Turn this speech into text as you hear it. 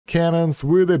cannons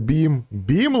with a beam.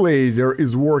 Beam laser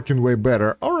is working way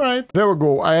better. Alright, there we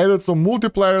go. I added some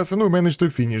multipliers and we managed to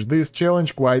finish this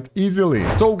challenge quite easily.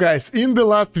 So guys, in the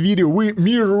last video we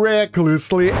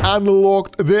miraculously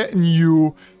unlocked the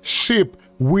new ship.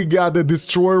 We got a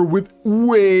destroyer with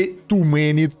way too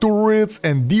many turrets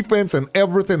and defense and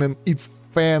everything, and it's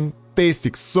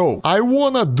fantastic. So I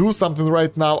wanna do something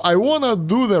right now. I wanna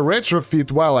do the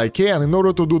retrofit while I can in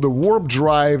order to do the warp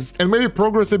drives and maybe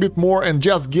progress a bit more and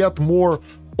just get more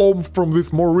from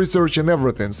this, more research and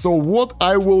everything. So what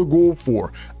I will go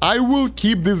for, I will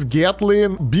keep this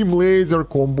Gatling beam laser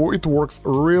combo. It works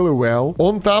really well.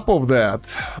 On top of that,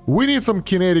 we need some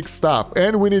kinetic stuff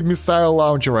and we need missile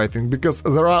launcher, I think, because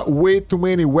there are way too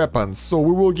many weapons. So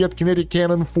we will get kinetic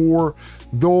cannon for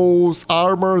those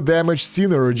armor damage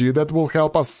synergy that will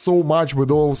help us so much with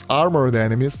those armored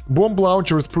enemies. Bomb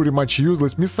launcher is pretty much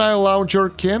useless. Missile launcher,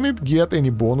 can it get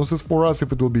any bonuses for us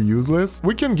if it will be useless?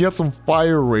 We can get some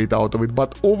fire rate out of it,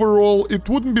 but overall it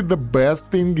wouldn't be the best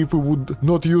thing if we would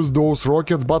not use those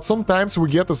rockets, but sometimes we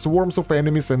get a swarms of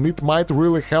enemies and it might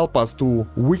really help us to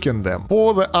weaken them.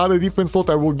 For the other defense slot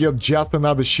I will get just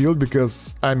another shield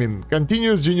because, I mean,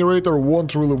 continuous generator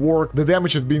won't really work. The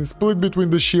damage is being split between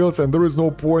the shields and there is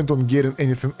no point on getting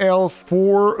anything else.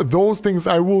 For those things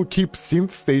I will keep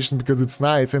synth station because it's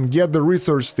nice and get the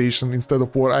research station instead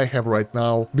of what I have right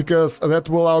now, because that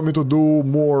will allow me to do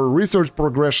more research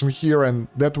progression here and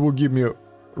that will give me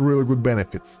really good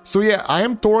benefits. So yeah, I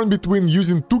am torn between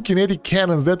using 2 kinetic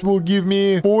cannons that will give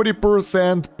me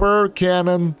 40% per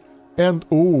cannon and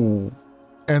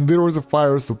and there is a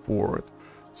fire support.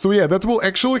 So yeah, that will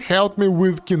actually help me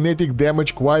with kinetic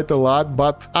damage quite a lot,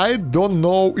 but I don't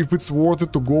know if it's worth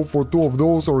it to go for 2 of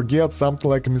those or get something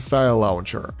like a missile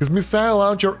launcher. Because missile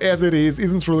launcher as it is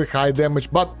isn't really high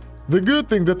damage, but the good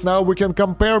thing that now we can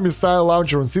compare missile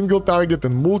launcher on single target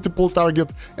and multiple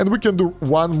target, and we can do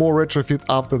one more retrofit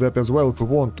after that as well if we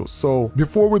want to. So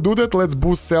before we do that, let's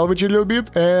boost salvage a little bit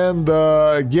and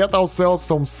get ourselves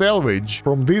some salvage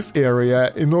from this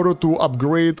area in order to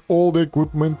upgrade all the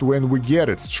equipment when we get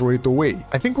it straight away.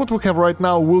 I think what we have right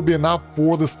now will be enough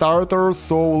for the starter,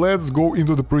 so let's go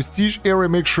into the prestige area,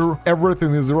 make sure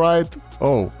everything is right.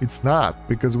 Oh, it's not,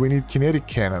 because we need kinetic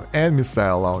cannon and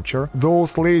missile launcher,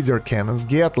 those laser cannons,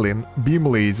 Gatling, beam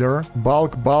laser,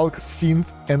 bulk, synth,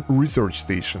 and research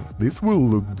station. This will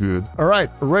look good.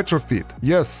 Alright, retrofit.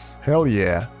 Yes, hell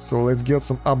yeah. So let's get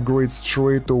some upgrades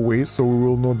straight away so we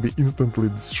will not be instantly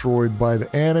destroyed by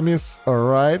the enemies.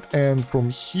 Alright, and from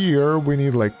here we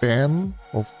need like 10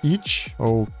 of each.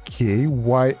 Okay,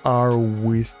 why are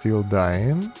we still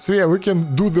dying? So yeah, we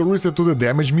can do the reset to the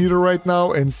damage meter right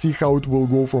now and see how it will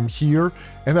go from here.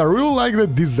 And I really like the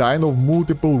design of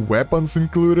multiple weapons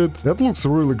included. That looks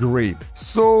really great.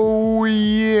 So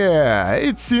yeah,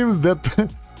 it seems that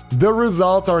the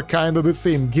results are kind of the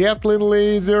same. Gatling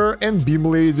laser and beam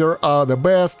laser are the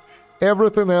best.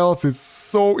 Everything else is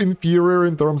so inferior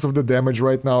in terms of the damage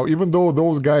right now, even though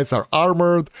those guys are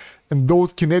armored and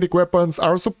those kinetic weapons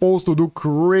are supposed to do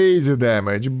crazy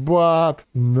damage, but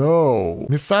no.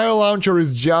 Missile launcher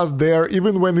is just there,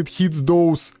 even when it hits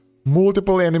those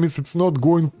multiple enemies, it's not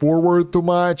going forward too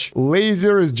much.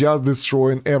 Laser is just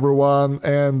destroying everyone,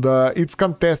 and it's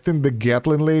contesting the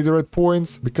Gatling laser at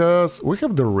points, because we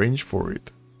have the range for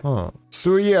it.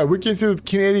 So yeah, we can see that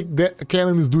kinetic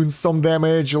cannon is doing some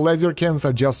damage, laser cannons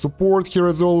are just support here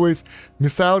as always,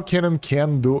 missile cannon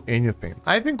can't do anything.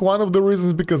 I think one of the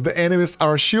reasons because the enemies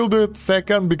are shielded,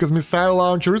 second because missile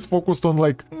launcher is focused on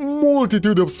like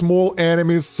multitude of small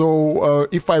enemies, so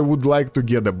if I would like to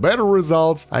get the better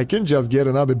results, I can just get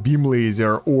another beam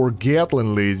laser or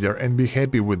Gatling laser and be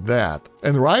happy with that.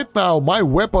 And right now my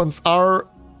weapons are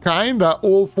kinda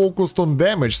all focused on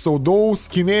damage, so those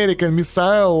kinetic and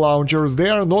missile launchers, they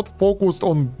are not focused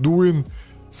on doing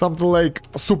something like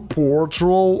support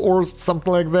role or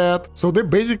something like that, so they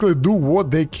basically do what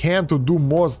they can to do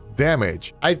most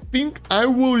damage. I think I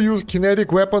will use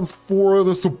kinetic weapons for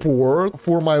the support,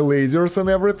 for my lasers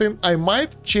and everything. I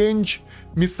might change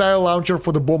missile launcher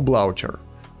for the bomb launcher.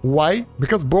 Why?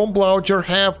 Because bomb launcher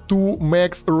have 2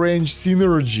 max range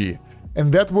synergy,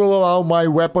 and that will allow my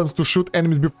weapons to shoot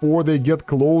enemies before they get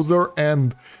closer,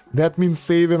 and that means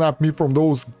saving up me from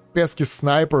those pesky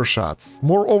sniper shots.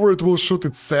 Moreover, it will shoot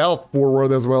itself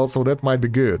forward as well, so that might be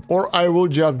good. Or I will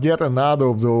just get another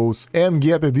of those and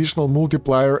get additional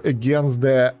multiplier against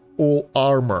the all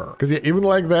armor. Because yeah, even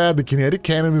like that, the kinetic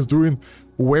cannon is doing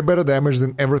way better damage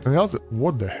than everything else.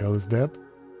 What the hell is that?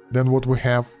 Then what we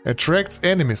have? Attracts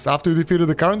enemies. After you defeated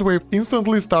the current wave,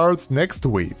 instantly starts next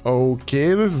wave.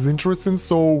 Okay, this is interesting.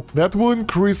 So that will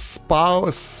increase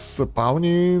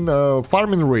farming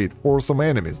rate for some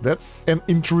enemies. That's an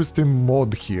interesting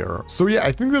mod here. So yeah,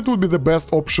 I think that would be the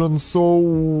best option.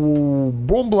 So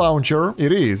bomb launcher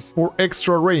it is for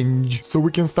extra range. So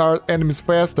we can start enemies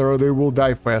faster. They will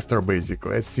die faster,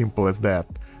 basically. As simple as that.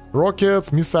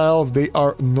 Rockets, missiles, they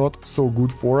are not so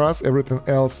good for us. Everything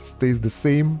else stays the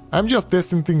same. I'm just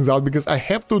testing things out because I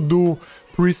have to do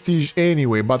prestige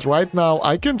anyway, but right now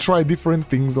I can try different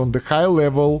things on the high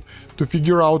level to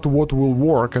figure out what will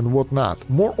work and what not.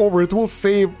 Moreover, it will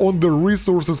save on the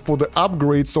resources for the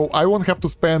upgrade, so I won't have to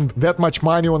spend that much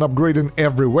money on upgrading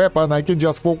every weapon. I can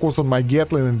just focus on my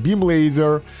Gatling and beam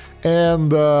laser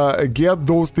and get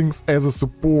those things as a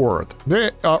support.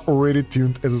 They are already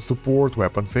tuned as a support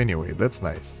weapons anyway, that's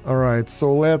nice. Alright,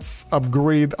 so let's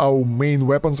upgrade our main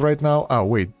weapons right now. Ah,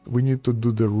 wait, we need to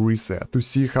do the reset to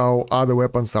see how other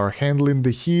weapons are handling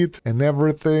the heat and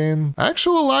everything. I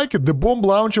actually like it. The bomb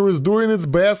launcher is doing its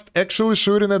best, actually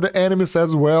shooting at the enemies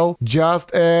as well,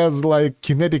 just as like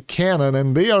kinetic cannon,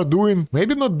 and they are doing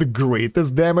maybe not the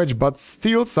greatest damage, but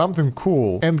still something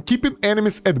cool. And keeping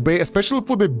enemies at bay, especially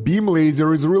for the beam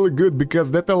laser, is really good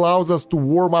because that allows us to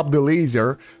warm up the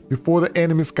laser before the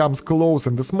enemies comes close,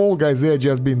 and the small guys, they are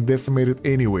just being decimated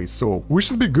anyway, so we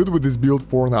should be good with this build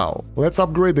for now. Let's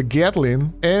upgrade the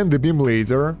Gatling and the beam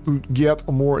laser to get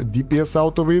more DPS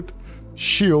out of it,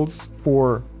 shields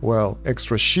for, well,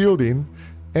 extra shielding.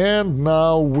 And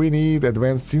now we need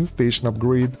advanced scene station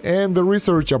upgrade and the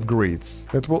research upgrades.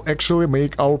 That will actually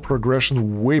make our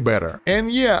progression way better. And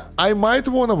yeah, I might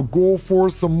wanna go for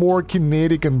some more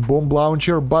kinetic and bomb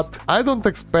launcher, but I don't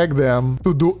expect them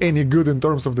to do any good in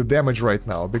terms of the damage right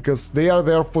now, because they are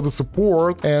there for the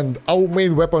support and our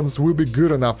main weapons will be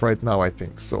good enough right now, I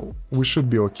think. So we should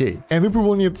be okay. And if we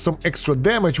will need some extra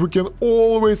damage, we can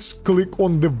always click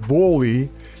on the volley,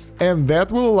 and that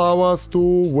will allow us to,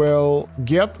 well,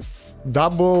 get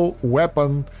double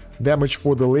weapon damage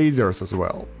for the lasers as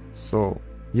well. So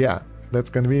yeah, that's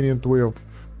convenient way of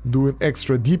doing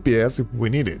extra DPS if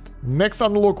we need it. Next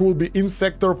unlock will be in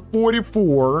sector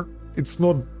 44. It's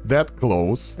not that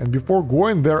close, and before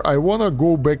going there I wanna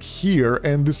go back here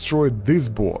and destroy this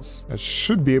boss. I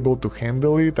should be able to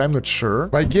handle it, I'm not sure.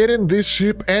 By getting this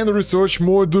ship and research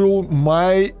module,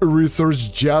 my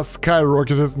research just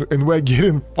skyrocketed, and we're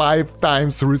getting 5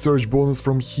 times research bonus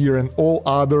from here, and all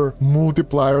other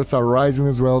multipliers are rising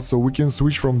as well, so we can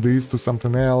switch from this to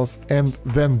something else, and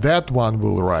then that one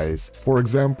will rise. For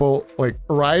example, like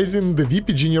rising the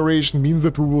VP generation means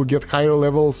that we will get higher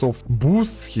levels of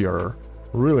boosts here.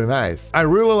 Really nice. I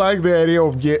really like the idea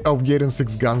of getting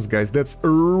 6 guns, guys. That's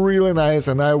really nice,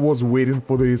 and I was waiting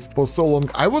for this for so long.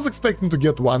 I was expecting to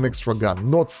get 1 extra gun,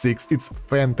 not 6. It's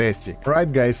fantastic. Right,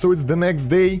 guys, so it's the next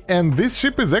day, and this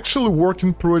ship is actually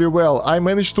working pretty well. I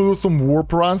managed to do some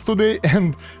warp runs today,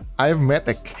 and I've met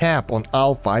a cap on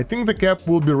Alpha. I think the cap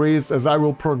will be raised as I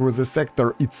will progress the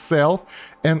sector itself,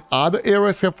 and other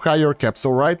areas have higher caps.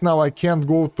 So right now I can't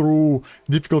go through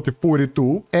difficulty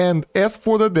 42. And as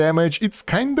for the damage, it's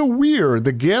kinda weird.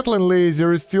 The Gatling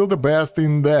laser is still the best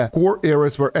in the core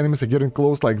areas where enemies are getting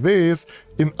close like this.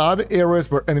 In other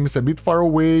areas where enemies are a bit far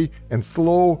away and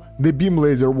slow, the beam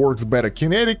laser works better.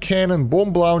 Kinetic cannon,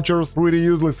 bomb launchers, pretty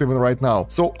useless even right now.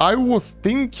 So I was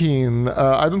thinking,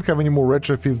 I don't have any more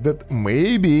retrofits, that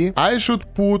maybe I should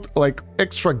put like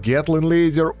extra Gatling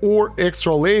laser or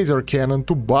extra laser cannon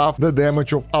to buff the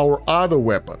damage of our other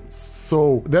weapons.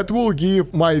 So that will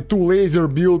give my 2 laser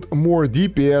build more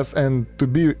DPS, and to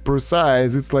be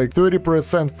precise, it's like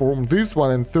 30% from this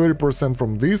one and 30%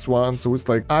 from this one. So it's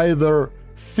like either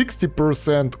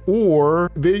 60%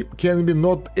 or they can be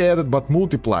not added but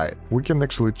multiplied. We can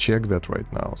actually check that right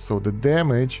now. So the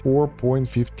damage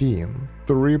 4.15,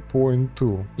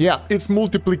 3.2. Yeah, it's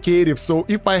multiplicative. So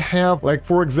if I have, like,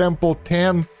 for example,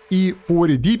 10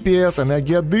 E40 DPS and I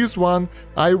get this one,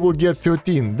 I will get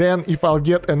 13. Then if I'll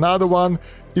get another one,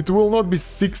 it will not be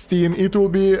 16, it will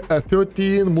be a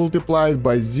 13 multiplied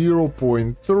by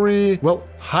 0.3, well,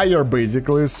 higher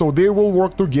basically, so they will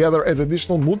work together as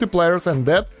additional multipliers, and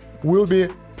that will be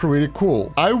pretty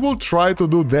cool. I will try to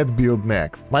do that build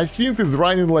next. My synth is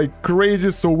running like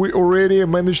crazy, so we already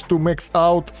managed to max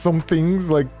out some things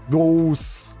like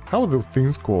those... how are those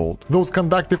things called? Those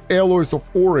conductive alloys of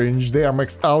orange, they are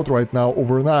maxed out right now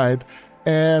overnight.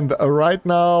 And right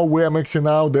now we are maxing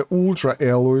out the ultra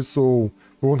alloys, so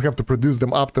we won't have to produce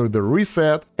them after the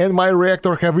reset. And my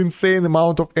reactor have insane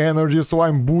amount of energy, so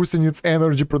I'm boosting its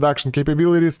energy production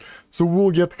capabilities, so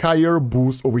we'll get higher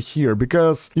boost over here,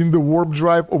 because in the warp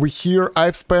drive over here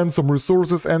I've spent some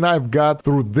resources and I've got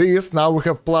through this. Now we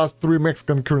have +3 max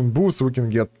concurrent boost, so we can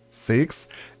get 6.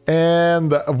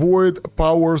 And void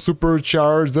power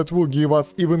supercharge, that will give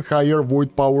us even higher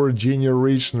void power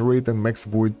generation rate and max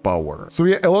void power. So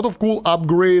yeah, a lot of cool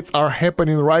upgrades are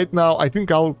happening right now. I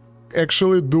think I'll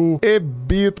actually do a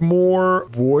bit more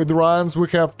void runs. We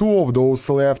have 2 of those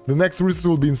left. The next reset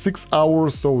will be in 6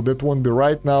 hours, so that won't be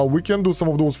right now. We can do some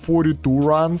of those 42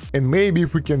 runs, and maybe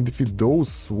if we can defeat those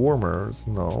swarmers.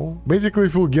 No, basically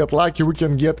if we'll get lucky we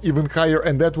can get even higher,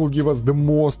 and that will give us the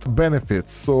most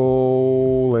benefits.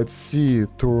 So let's see,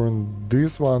 turn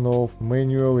this one off,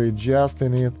 manually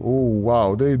adjusting it. Oh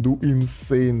wow, they do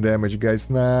insane damage, guys.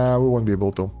 Nah, we won't be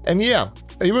able to. And yeah,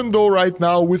 even though right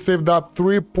now we saved up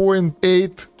 3.8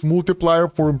 multiplier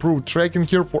for improved tracking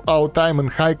here for our time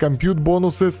and high compute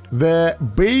bonuses, the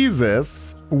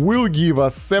bases will give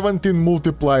us 17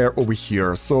 multiplier over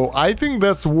here. So I think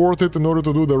that's worth it. In order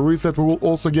to do the reset, we will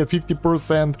also get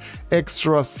 50%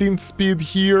 extra synth speed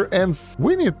here, and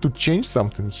we need to change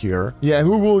something here. Yeah, and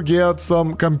we will get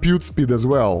some compute speed as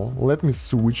well. Let me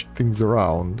switch things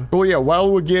around. So yeah,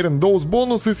 while we're getting those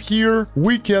bonuses here,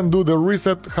 we can do the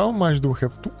reset. How much do we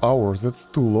have? 2 hours, that's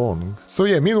too long. So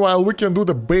yeah, meanwhile we can do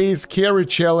the base carry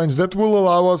challenge that will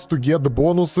allow us to get the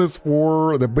bonuses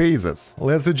for the bases.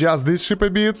 Let's adjust this ship a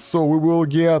bit. So we will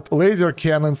get laser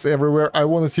cannons everywhere. I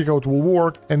want to see how it will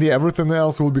work, and yeah, everything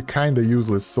else will be kinda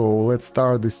useless. So let's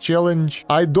start this challenge.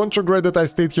 I don't regret that I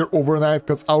stayed here overnight,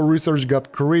 because our research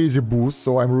got crazy boost,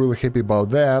 so I'm really happy about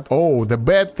that. Oh, the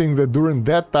bad thing that during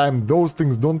that time those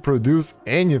things don't produce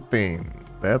anything.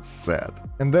 That's sad.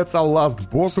 And that's our last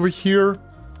boss over here.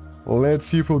 Let's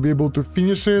see if we'll be able to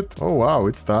finish it. Oh wow,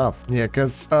 it's tough. Yeah,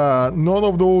 because none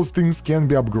of those things can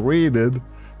be upgraded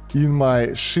in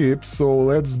my ship, so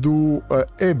let's do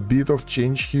a bit of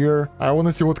change here. I want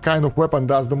to see what kind of weapon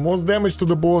does the most damage to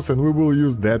the boss, and we will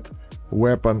use that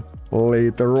weapon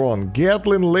later on.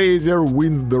 Gatling laser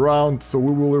wins the round, so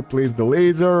we will replace the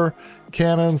laser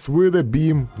cannons with a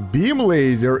beam. Beam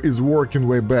laser is working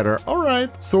way better. Alright,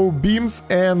 so beams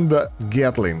and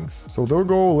Gatlings. So there we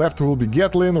go, left will be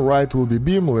Gatling, right will be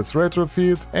beam. Let's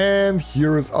retrofit. And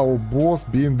here is our boss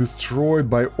being destroyed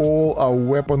by all our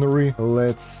weaponry.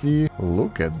 Let's see.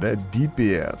 Look at that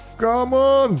DPS. Come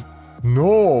on!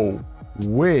 No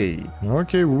way.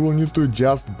 Okay, we will need to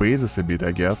adjust bases a bit,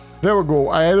 I guess. There we go,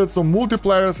 I added some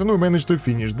multipliers and we managed to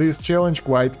finish this challenge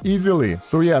quite easily.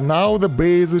 So yeah, now the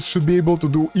bases should be able to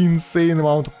do insane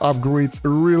amount of upgrades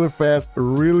really fast,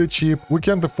 really cheap. We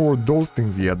can't afford those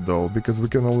things yet though, because we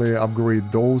can only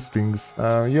upgrade those things.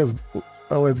 Yes,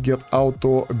 let's get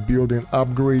auto building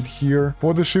upgrade here.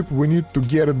 For the ship we need to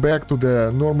get it back to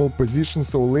the normal position,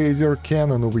 so laser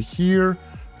cannon over here,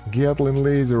 Gatling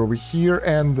laser over here.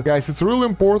 And guys, it's really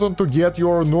important to get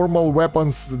your normal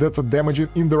weapons that are damaging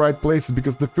in the right places,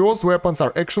 because the first weapons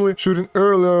are actually shooting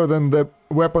earlier than the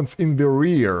weapons in the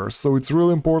rear. So it's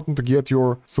really important to get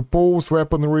your supposed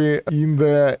weaponry in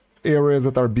the areas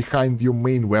that are behind your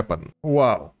main weapon.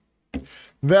 Wow,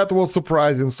 that was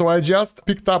surprising. So I just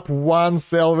picked up 1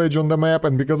 salvage on the map,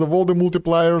 and because of all the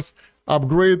multipliers,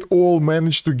 upgrade all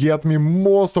managed to get me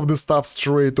most of the stuff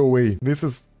straight away. This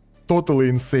is totally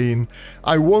insane.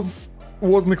 I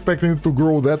wasn't expecting it to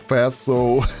grow that fast,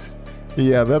 so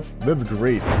yeah, that's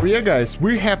great. But yeah guys,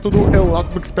 we have to do a lot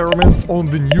of experiments on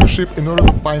the new ship in order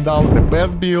to find out the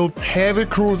best build. Heavy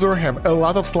cruiser, have a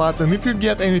lot of slots, and if you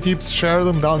get any tips, share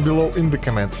them down below in the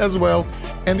comments as well.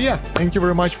 And yeah, thank you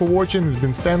very much for watching. It's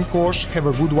been Stan Kosh, have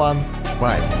a good one,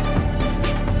 bye.